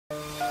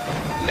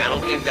I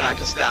don't think that I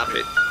can stop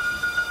it.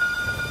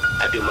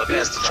 I do my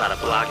best to try to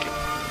block it.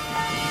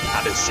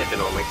 I've been sipping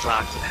on my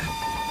clock.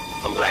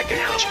 I'm blacking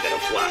out, you better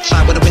watch.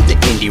 I would've went the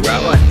indie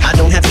route. I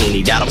don't have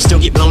any doubt, I'll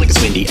still get blown like it's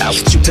windy out.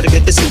 Shoot to the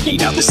good, this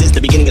indeed out. This is the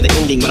beginning of the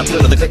ending. When I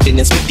put another clip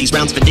in and spit these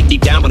rounds, but dig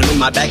deep down. When I'm in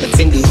my bag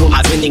offending, who am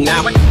I offending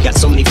now? Got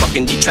so many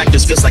fucking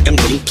detractors, feels like I'm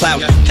getting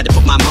plowed. Had to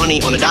put my money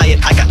on a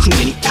diet, I got too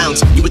many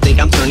pounds. You would think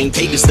I'm turning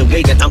pages the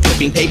way that I'm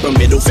flipping paper.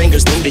 Middle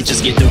fingers, them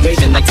bitches get the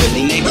waving like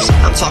friendly neighbors.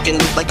 I'm talking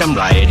like I'm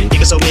rioting,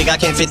 niggas so big I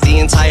can't fit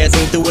the entire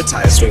thing through a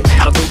tire swing.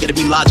 I don't think it'd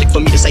be logic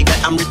for me to say that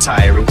I'm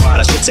retiring,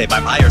 but I should say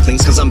bye-bye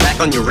Earthlings, cause I'm back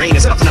on your reign.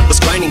 It's nothing up this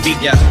grinding beat,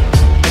 yeah.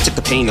 I took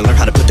the pain and learned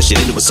how to put the shit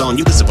into a song.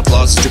 You listen with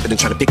applause, strip it and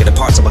try to pick it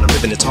apart. So when I'm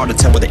ripping, it's hard to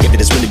tell whether if it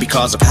is really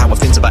because of how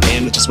offensive I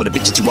am. It's just what a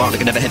bitch that you are,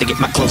 like I never had to get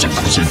my closure. I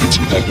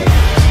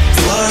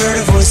heard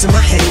a voice in my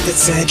head that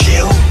said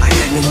kill. I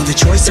had no other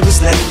choice, it was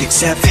left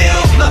except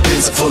fail. My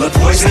pins are full of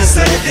poisonous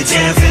lead, the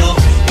devil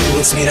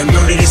wants me to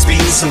murder this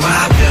beat, so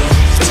I will.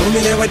 Told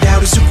me there were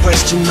doubters who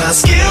question my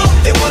skill.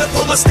 They wanna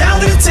put my style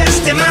to the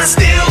test, am I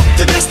still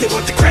the best? They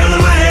want the crown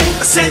on my head,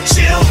 I said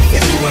chill.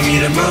 If you want me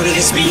to murder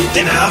this beat,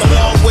 then I'm a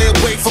long way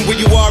away from where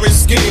you are in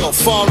skill.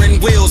 Foreign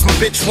wheels, my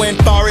bitch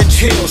went orange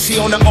hill. She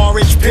on the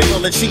orange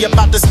pill, and she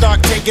about to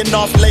start taking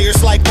off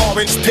layers like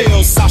orange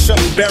pills. Sasha,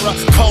 Barra,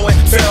 Cohen,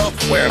 Phil,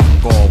 where am I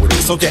going with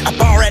this? So yeah, I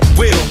bar at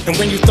will, and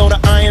when you throw the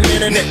iron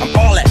in it, I'm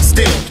all that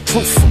still.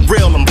 Proof for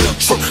real, I'm real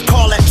true,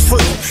 call that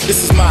true.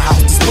 This is my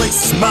house, this place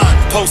is mine.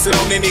 Posted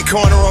on any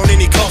corner, on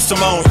any coast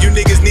I'm on. You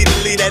niggas need to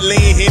leave that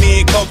lean,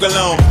 Henny and Coke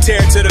alone.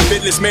 Tear to the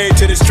business, married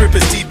to the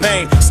strippers,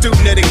 T-Pain.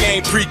 Student of the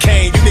game,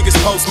 pre-Kane, you niggas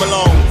Post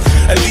Malone.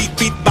 Elite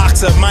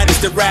beatboxer,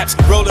 minus the raps.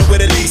 Rolling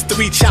with at least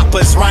 3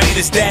 choppers, right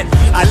is that.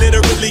 I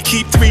literally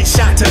keep 3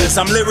 shotters.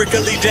 I'm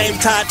lyrically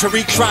James Todd,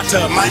 Tariq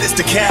Trotter, minus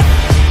the cap.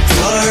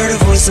 I heard a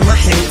voice in my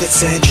head that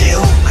said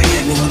kill. I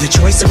had no other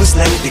choice, it was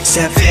left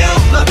except fail.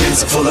 My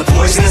pins are full of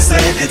poisonous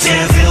lead, the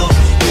devil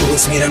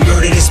wants me to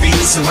murder this beat,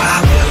 so I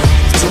will.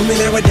 Told me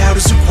there were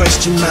doubters who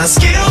question my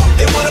skill.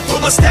 They wanna put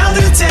my style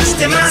to the test,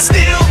 am I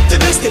still the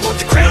best? They want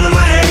the crown on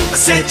my head, I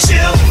said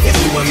chill. If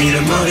you want me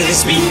to murder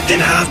this beat, then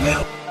I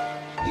will.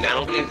 And I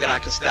don't think that I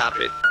can stop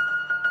it.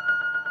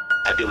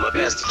 I do my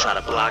best to try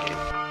to block it.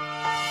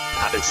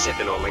 I've been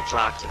sipping on my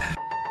clock.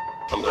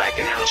 I'm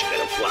blacking out, you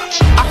better watch.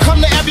 I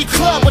come to every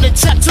club with a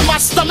tap to my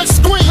stomach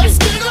screaming.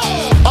 Let's get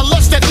on! A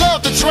lust that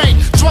love to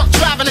drink, drunk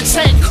driving a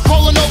tank,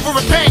 rolling over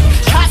a bank.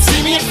 Cops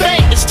see me in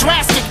vain, it's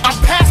drastic. I'm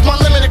past my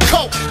limit of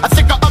coke. I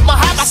think I up my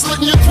high by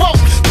slitting your throat.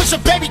 Push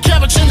a baby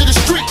carriage into the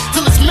street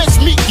till it's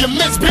mincemeat. Your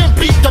mince been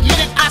beat the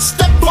minute I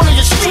step on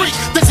your street.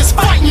 This is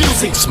fight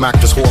music. Smack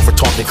this whore for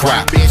talking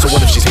crap. So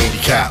what if she's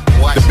handicapped?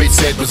 The bitch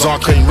said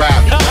Bizarre couldn't rap.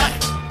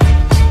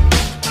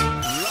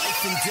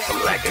 I'm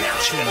blacking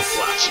out, you better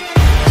watch.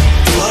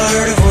 I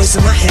heard a voice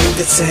in my head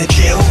that said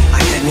kill.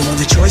 I had no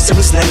other choice, it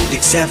was left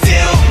except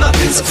fail. My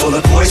pins are full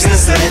of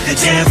poisonous lead, the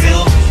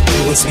devil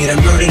wants me to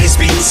murder this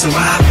beat, so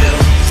I will.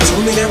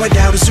 Told me there were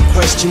doubters who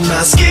question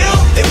my skill.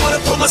 They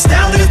wanna put my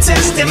style to the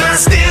test, am I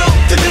still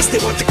the best?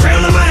 They want the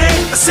crown on my head,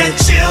 I said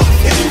chill.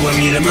 If you want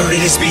me to murder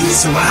this beat,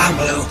 so I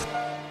will.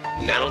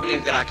 And I don't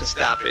think that I can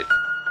stop it.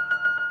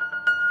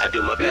 I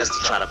do my best to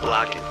try to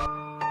block it.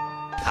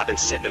 I've been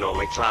sipping on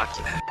my clock.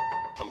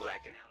 I'm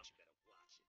blacking.